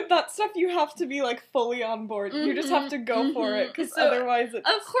No, with that stuff, you have to be, like, fully on board. You just have to go for it, because otherwise it's...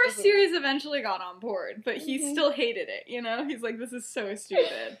 Of course Sirius eventually got on board, but he still hated it, you know? He's like, this is so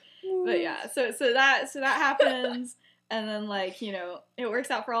stupid. But yeah, so that happens... And then, like, you know, it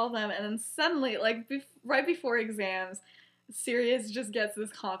works out for all of them. And then suddenly, like, right before exams, Sirius just gets this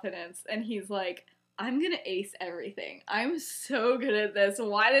confidence. And he's like, I'm gonna ace everything. I'm so good at this.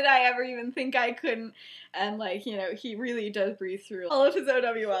 Why did I ever even think I couldn't? And, like, you know, he really does breathe through all of his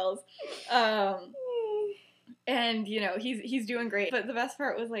OWLs. And, you know, he's doing great. But the best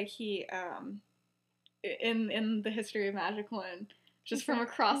part was, like, he, in the History of Magic one, just from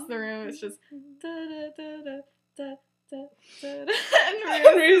across the room, it's just, da-da-da-da-da. And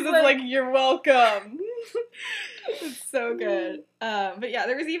Reeves is like, you're welcome. It's so good. But yeah,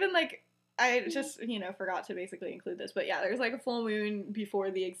 there was even, like, I just, you know, forgot to basically include this, but yeah, there was, like, a full moon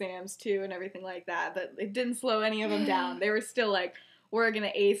before the exams, too, and everything like that, but it didn't slow any of them down. They were still like, we're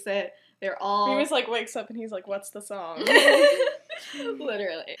gonna ace it. They're all... Reeves, like, wakes up and he's like, what's the song?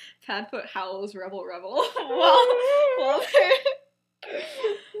 Literally. Padfoot howls Rebel Rebel while they're...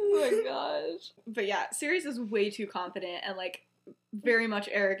 Oh my gosh. But yeah, Sirius is way too confident and, like, very much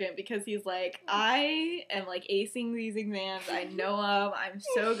arrogant because he's like, I am, like, acing these exams. I know them. I'm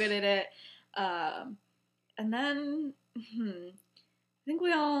so good at it. And then, I think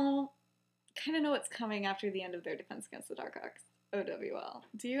we all kind of know what's coming after the end of their Defense Against the Dark Arts OWL.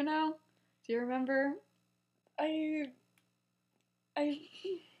 Do you know? Do you remember? Do you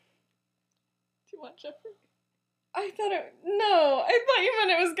want Jeffrey? I thought you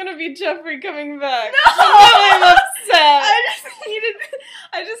meant it was gonna be Jeffrey coming back. No! I'm upset.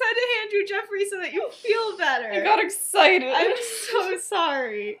 I just had to hand you Jeffrey so that you feel better. I got excited. I'm so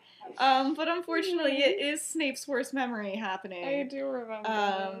sorry. But unfortunately it is Snape's worst memory happening. I do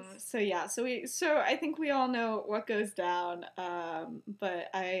remember this. So yeah, so I think we all know what goes down. But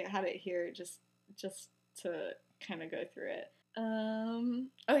I had it here just to kind of go through it. Oh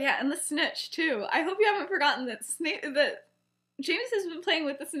yeah, and the snitch too. I hope you haven't forgotten that James has been playing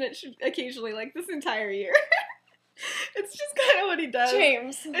with the snitch occasionally, like, this entire year. It's just kind of what he does.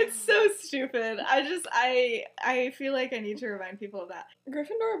 James. It's so stupid. I feel like I need to remind people of that.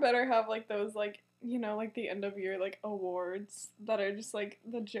 Gryffindor better have, like, those, like, you know, like, the end of year, like, awards that are just, like,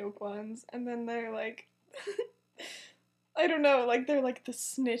 the joke ones, and then they're, like... I don't know, like, they're like, the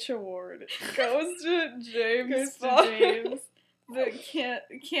Snitch Award goes to James. That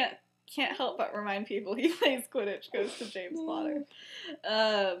can't help but remind people he plays Quidditch goes to James Potter.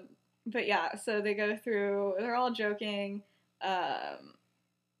 But yeah, so they go through, they're all joking,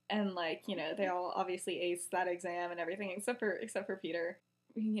 and, like, you know, they all obviously ace that exam and everything except for Peter.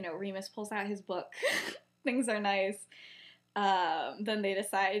 You know, Remus pulls out his book. Things are nice. Then they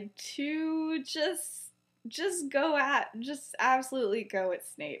decide to just absolutely go at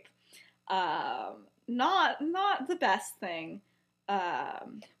Snape. Not the best thing.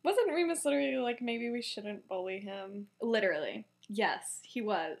 Wasn't Remus literally like, maybe we shouldn't bully him? Literally. Yes, he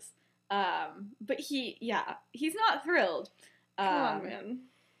was. But he's not thrilled. Come on, man.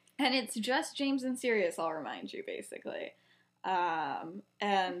 And it's just James and Sirius, I'll remind you, basically.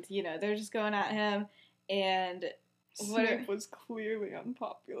 And, you know, they're just going at him, and... Snape was clearly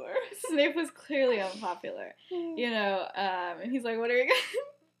unpopular. Snape was clearly unpopular. You know, and he's like, what are you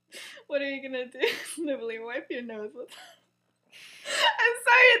gonna do? Snivelly, wipe your nose with I'm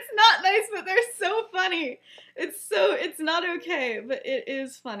sorry, it's not nice, but they're so funny. It's not okay, but it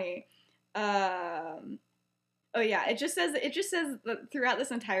is funny. Oh yeah, it just says that throughout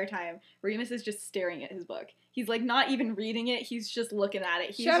this entire time, Remus is just staring at his book. He's, like, not even reading it, he's just looking at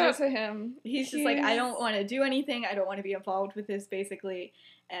it. Shout out to him. He's just like, I don't want to do anything, I don't want to be involved with this, basically.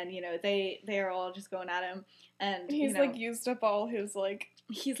 And, you know, they are all just going at him. And he's, you know, like, used up all his, like,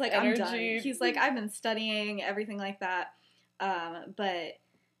 he's like, energy. I'm done. He's like, I've been studying, everything like that. But,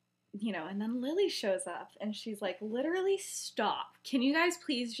 you know, and then Lily shows up, and she's like, literally, stop. Can you guys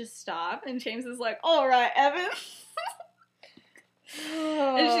please just stop? And James is like, all right, Evan.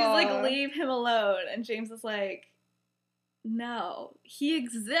 And she's like, leave him alone. And James is like, no, he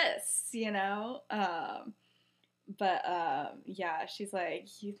exists, you know? Yeah, she's like,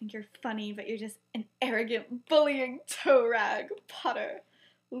 you think you're funny, but you're just an arrogant, bullying toe rag, Potter.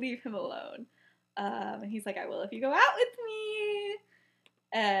 Leave him alone. And he's like, I will if you go out with me.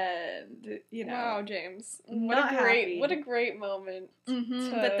 And, you know. Wow, James. What a great moment.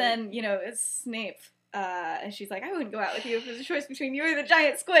 Mm-hmm. But then, you know, it's Snape. And she's like, I wouldn't go out with you if it was a choice between you or the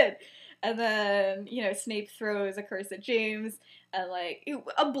giant squid. And then, you know, Snape throws a curse at James, and, like,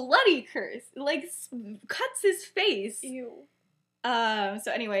 a bloody curse. Like, cuts his face. Ew.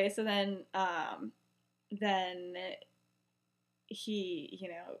 So anyway, so then he, you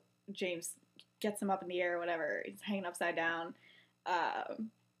know, James gets him up in the air or whatever. He's hanging upside down.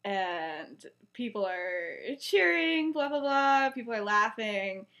 And people are cheering, blah, blah, blah. People are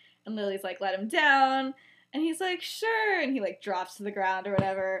laughing. And Lily's like, let him down. And he's like, sure. And he, like, drops to the ground or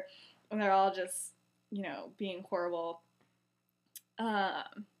whatever. And they're all just, you know, being horrible. And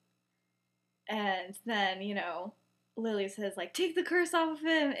then, you know, Lily says, like, take the curse off of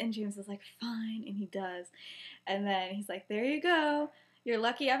him. And James is like, fine. And he does. And then he's like, there you go. You're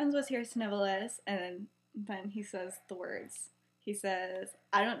lucky Evans was here, Snivellus. And then then he says the words. He says,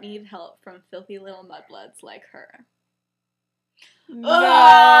 "I don't need help from filthy little mudbloods like her." No!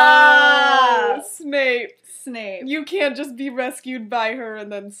 Ah! Snape. Snape. You can't just be rescued by her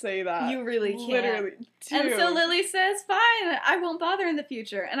and then say that. You really can't. Literally. And so Lily says, "Fine, I won't bother in the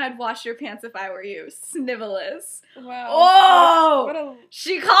future, and I'd wash your pants if I were you, Snivellus." Wow. Oh! What a...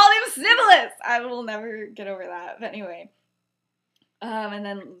 She called him Snivellus! I will never get over that. But anyway. And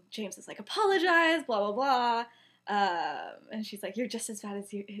then James is like, "Apologize, blah, blah, blah." And she's like, "You're just as bad as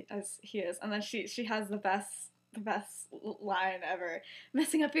he is." And then she has the best line ever.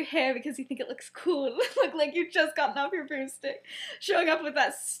 "Messing up your hair because you think it looks cool. Look like you've just gotten off your broomstick. Showing up with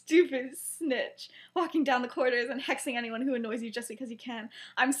that stupid snitch. Walking down the corridors and hexing anyone who annoys you just because you can.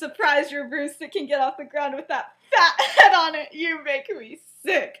 I'm surprised your broomstick can get off the ground with that fat head on it. You make me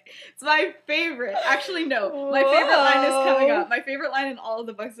sick." It's my favorite. Actually, no. My favorite line is coming up. My favorite line in all of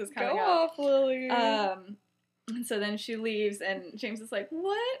the books is coming up. Go off, Lily. And so then she leaves, and James is like,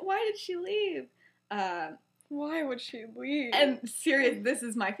 "What? Why did she leave?" Why would she leave? And serious, this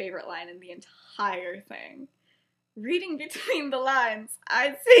is my favorite line in the entire thing. "Reading between the lines,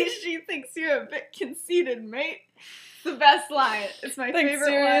 I'd say she thinks you're a bit conceited, mate." The best line. It's my favorite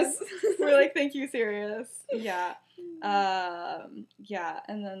Sirius. one. We're like, "Thank you, Sirius." Yeah. Yeah,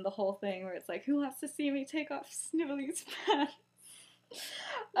 and then the whole thing where it's like, "Who wants to see me take off Snivelly's pants?"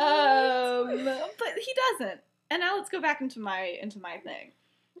 But he doesn't. And now let's go back into my thing.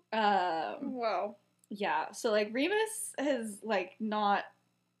 Wow. Yeah, so, like, Remus has, like, not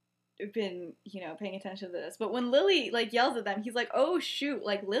been, paying attention to this. But when Lily, like, yells at them, he's like, "Oh, shoot,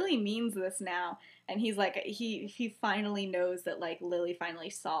 like, Lily means this now." And he's like, he finally knows that, like, Lily finally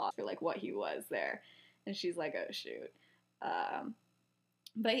saw for, like, what he was there. And she's like, "Oh, shoot."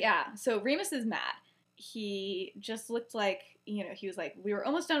 But yeah, so Remus is mad. He just looked like, he was like, "We were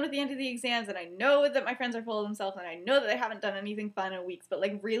almost done with the end of the exams, and I know that my friends are full of themselves, and I know that they haven't done anything fun in weeks, but,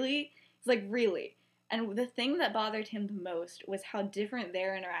 like, really?" He's like, "Really?" And the thing that bothered him the most was how different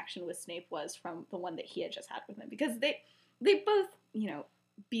their interaction with Snape was from the one that he had just had with him. Because they both,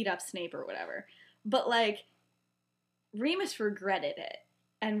 beat up Snape or whatever. But, like, Remus regretted it.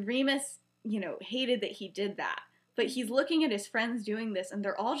 And Remus, hated that he did that. But he's looking at his friends doing this, and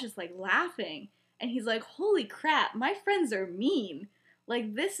they're all just, like, laughing. And he's like, "Holy crap, my friends are mean.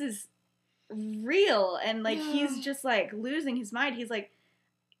 Like, this is real." And, like, he's just, like, losing his mind. He's like,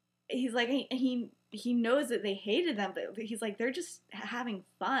 he knows that they hated them, but he's like, they're just having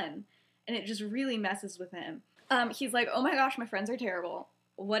fun. And it just really messes with him. He's like, "Oh my gosh, my friends are terrible.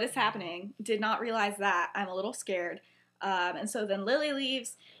 What is happening? Did not realize that. I'm a little scared." And so then Lily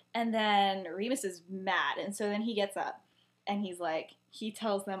leaves, and then Remus is mad. And so then he gets up, and he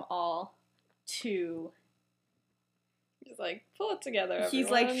tells them all to... He's like, "Pull it together, everyone." He's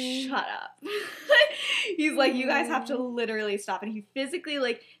like, "Shut up." He's like, "You guys have to literally stop." And he physically,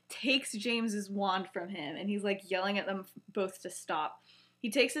 like, takes James's wand from him, and he's, like, yelling at them both to stop. He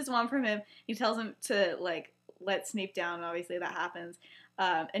takes his wand from him, he tells him to, like, let Snape down, and obviously that happens.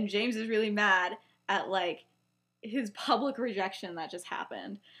 And James is really mad at, like, his public rejection that just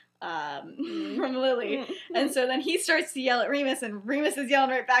happened. From Lily. And so then he starts to yell at Remus, and Remus is yelling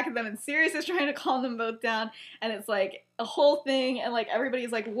right back at them, and Sirius is trying to calm them both down, and it's like a whole thing, and like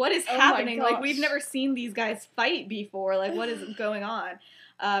everybody's like, "What is happening? Like, we've never seen these guys fight before. Like, what is going on?"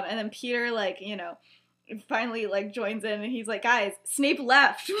 And then Peter, like, finally, like, joins in, and he's like, "Guys, Snape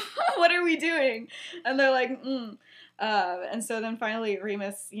left. What are we doing?" And they're like, And so then finally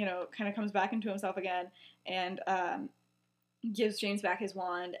Remus, kind of comes back into himself again, and gives James back his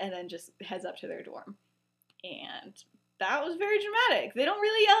wand, and then just heads up to their dorm. And that was very dramatic. They don't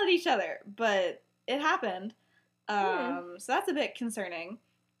really yell at each other, but it happened. So that's a bit concerning.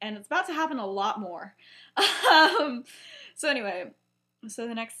 And it's about to happen a lot more. So anyway, so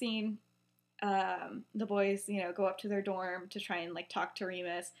the next scene, the boys, go up to their dorm to try and, like, talk to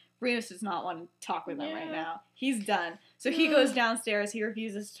Remus. Remus does not want to talk with them right now. He's done. So he goes downstairs, he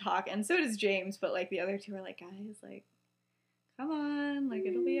refuses to talk, and so does James, but, like, the other two are like, "Guys, like, come on, like,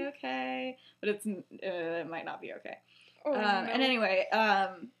 it'll be okay." But it might not be okay. No. And anyway,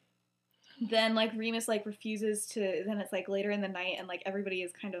 then, like, Remus, like, refuses to, then it's, like, later in the night, and, like, everybody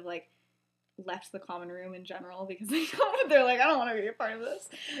is kind of, like, left the common room in general, because they're like, "I don't want to be a part of this."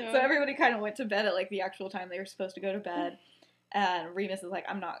 Yeah. So everybody kind of went to bed at, like, the actual time they were supposed to go to bed. And Remus is like,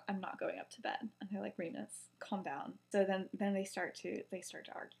 I'm not going up to bed." And they're like, "Remus, calm down." So then they start to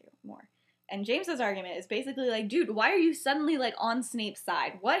argue more. And James's argument is basically like, dude, why are you suddenly like on Snape's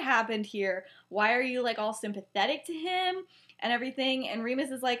side? What happened here? Why are you like all sympathetic to him and everything? And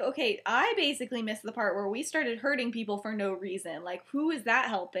Remus is like, okay, I basically missed the part where we started hurting people for no reason. Like, who is that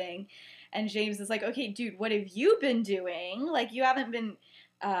helping? And James is like, okay, dude, what have you been doing? Like, you haven't been,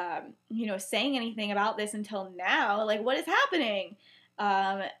 saying anything about this until now. Like, what is happening?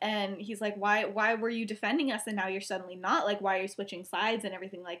 And he's like, why were you defending us and now you're suddenly not? Like, why are you switching sides and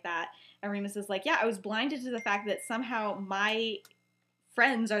everything like that? And Remus is like, yeah, I was blinded to the fact that somehow my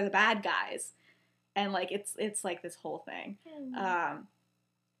friends are the bad guys. And, like, it's like this whole thing.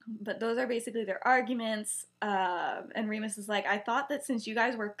 But those are basically their arguments. And Remus is like, I thought that since you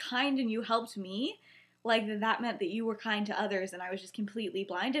guys were kind and you helped me, like, that meant that you were kind to others, and I was just completely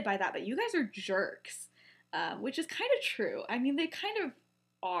blinded by that. But you guys are jerks, which is kind of true. I mean, they kind of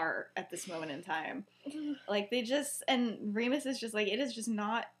are at this moment in time. Like, they just, and Remus is just like, it is just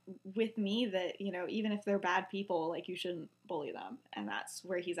not with me that, even if they're bad people, like, you shouldn't bully them. And that's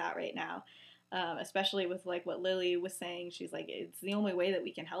where he's at right now. Especially with, like, what Lily was saying. She's like, it's the only way that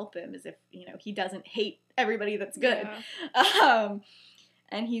we can help him is if, he doesn't hate everybody that's good. Yeah.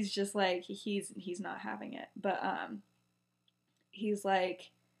 And he's just like, he's not having it. But he's like,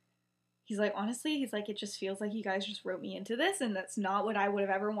 honestly, he's like, it just feels like you guys just wrote me into this, and that's not what I would have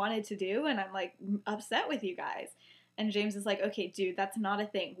ever wanted to do, and I'm, like, upset with you guys. And James is like, okay, dude, that's not a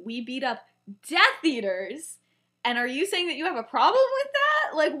thing. We beat up Death Eaters, and are you saying that you have a problem with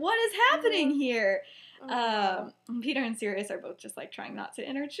that? Like, what is happening here? Peter and Sirius are both just, like, trying not to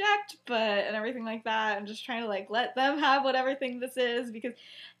interject, and everything like that, and just trying to, like, let them have whatever thing this is, because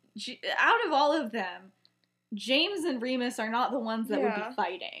out of all of them, James and Remus are not the ones that would be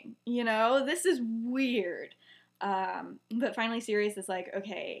fighting, This is weird. But finally Sirius is like,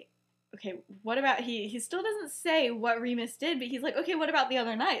 okay, what about, he still doesn't say what Remus did, but he's like, okay, what about the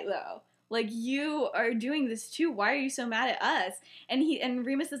other night, though? Like, you are doing this too. Why are you so mad at us? And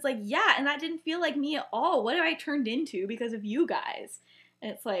Remus is like, yeah, and that didn't feel like me at all. What have I turned into because of you guys?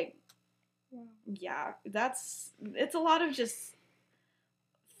 And it's like, yeah, it's a lot of just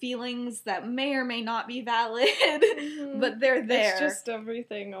feelings that may or may not be valid, but they're there. It's just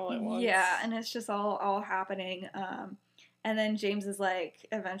everything all at once. Yeah, and it's just all happening. And then James is like,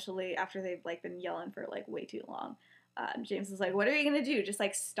 eventually, after they've, like, been yelling for, like, way too long, James is like, what are you gonna do? Just,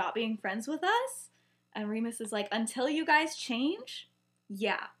 like, stop being friends with us? And Remus is like, until you guys change?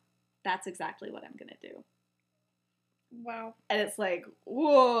 Yeah, that's exactly what I'm gonna do. Wow. And it's like,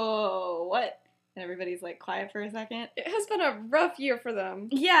 whoa, what? And everybody's, like, quiet for a second. It has been a rough year for them.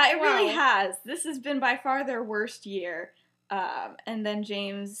 Yeah, it really has. This has been by far their worst year. And then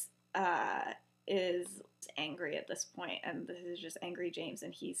James is angry at this point, and this is just angry James,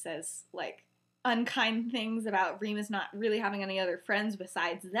 and he says, like, unkind things about Remus not really having any other friends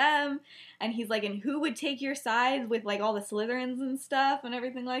besides them, and he's like, and who would take your side with, like, all the Slytherins and stuff and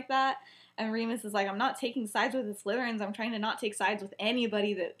everything like that? And Remus is like, I'm not taking sides with the Slytherins, I'm trying to not take sides with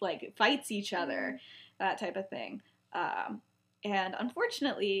anybody that, like, fights each other, that type of thing. And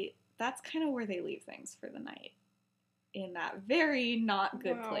unfortunately, that's kind of where they leave things for the night, in that very not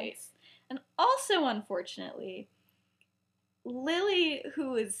good place. And also, unfortunately, Lily,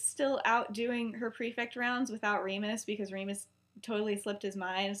 who is still out doing her prefect rounds without Remus, because Remus totally slipped his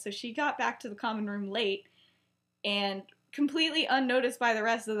mind, so she got back to the common room late, and completely unnoticed by the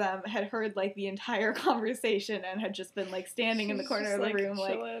rest of them, had heard, like, the entire conversation, and had just been, like, standing in the corner of the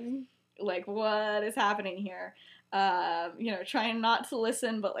room, like, what is happening here? Trying not to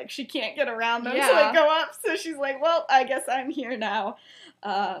listen, but, like, she can't get around them to, like, go up, so she's like, well, I guess I'm here now.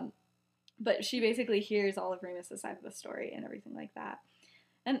 But she basically hears all of Remus' side of the story and everything like that.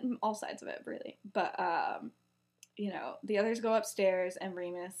 And all sides of it, really. But, the others go upstairs, and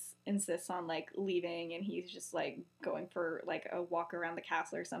Remus insists on, like, leaving, and he's just, like, going for, like, a walk around the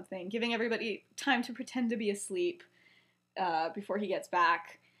castle or something, giving everybody time to pretend to be asleep before he gets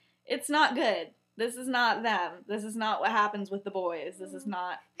back. It's not good. This is not them. This is not what happens with the boys. This is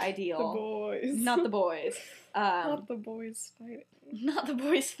not ideal. The boys. Not the boys. Not the boys fighting. Not the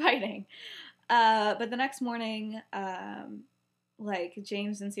boys fighting. But the next morning, like,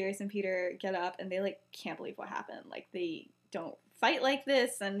 James and Sirius and Peter get up, and they, like, can't believe what happened. Like, they don't fight like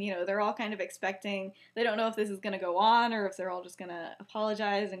this, and, they're all kind of expecting, they don't know if this is gonna go on, or if they're all just gonna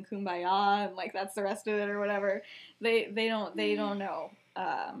apologize and kumbaya, and, like, that's the rest of it, or whatever. They don't know.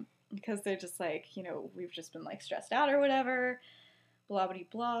 Because they're just like, we've just been, like, stressed out or whatever, blah, blah,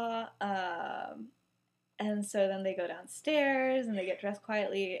 blah. And so then they go downstairs, and they get dressed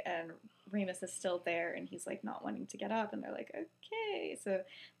quietly, and Remus is still there, and he's, like, not wanting to get up, and they're like, okay. So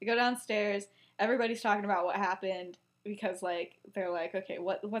they go downstairs, everybody's talking about what happened, because, like, they're like, okay,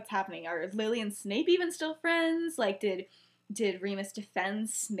 what's happening? Are Lily and Snape even still friends? Like, did Remus defend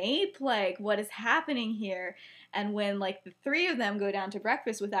Snape? Like, what is happening here? And when, like, the three of them go down to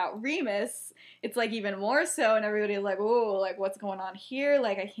breakfast without Remus, it's, like, even more so, and everybody's like, oh, like, what's going on here?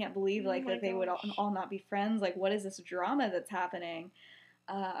 Like, I can't believe, like, that they would all not be friends. Like, what is this drama that's happening?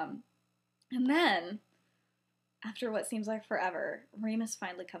 And then, after what seems like forever, Remus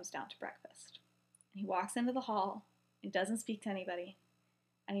finally comes down to breakfast. And he walks into the hall, he doesn't speak to anybody,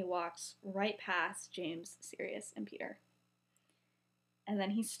 and he walks right past James, Sirius, and Peter. And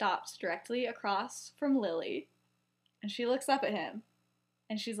then he stops directly across from Lily, and she looks up at him,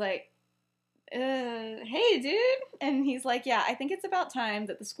 and she's like, hey, dude? And he's like, yeah, I think it's about time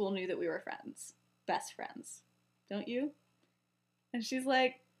that the school knew that we were friends. Best friends. Don't you? And she's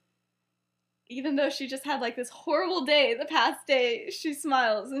like, even though she just had, like, this horrible day the past day, she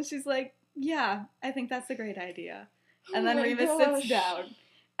smiles, and she's like, yeah, I think that's a great idea. And then Remus sits down,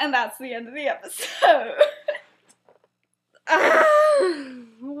 and that's the end of the episode.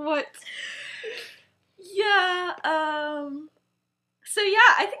 What? Yeah, so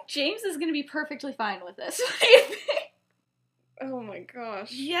yeah, I think James is gonna be perfectly fine with this. What do you think? Oh my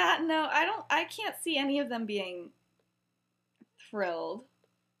gosh. Yeah, no, I can't see any of them being thrilled.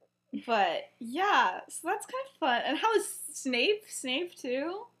 But, yeah, so that's kind of fun. And how is Snape? Snape,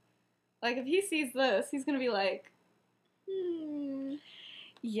 too? Like, if he sees this, he's gonna be like,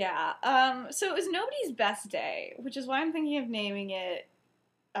 Yeah, so it was nobody's best day, which is why I'm thinking of naming it,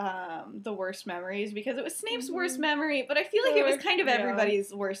 The Worst Memories, because it was Snape's worst memory, but I feel like it was kind of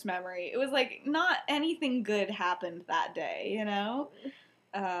everybody's worst memory. It was, like, not anything good happened that day, you know?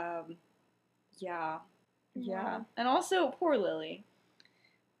 Yeah. And also, poor Lily.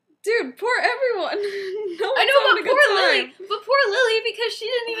 Dude, poor everyone. No, I know, but poor Lily. But poor Lily, because she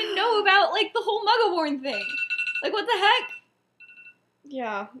didn't even know about, like, the whole Muggle-born thing. Like, what the heck?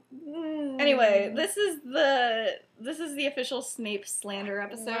 Yeah. Anyway, this is the official Snape slander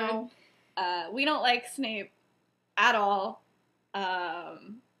episode. Wow. We don't like Snape at all.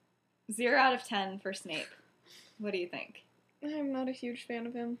 0 out of 10 for Snape. What do you think? I'm not a huge fan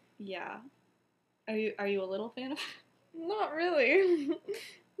of him. Yeah. Are you a little fan of him? Not really.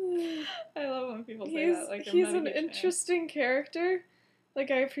 I love when people say that. Like, he's an interesting character. Like,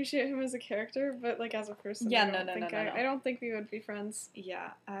 I appreciate him as a character, but, like, as a person, yeah, I don't think we would be friends. Yeah,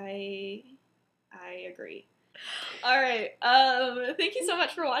 I agree. All right. Thank you so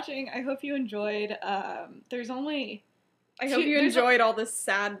much for watching. I hope you enjoyed. I hope you enjoyed all this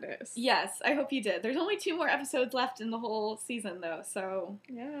sadness. Yes, I hope you did. There's only 2 more episodes left in the whole season, though, so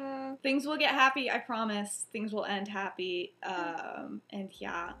yeah, things will get happy. I promise. Things will end happy. And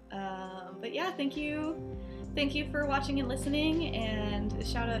yeah. But yeah, thank you for watching and listening. And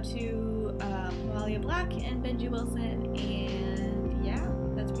shout out to Malia Black and Benji Wilson and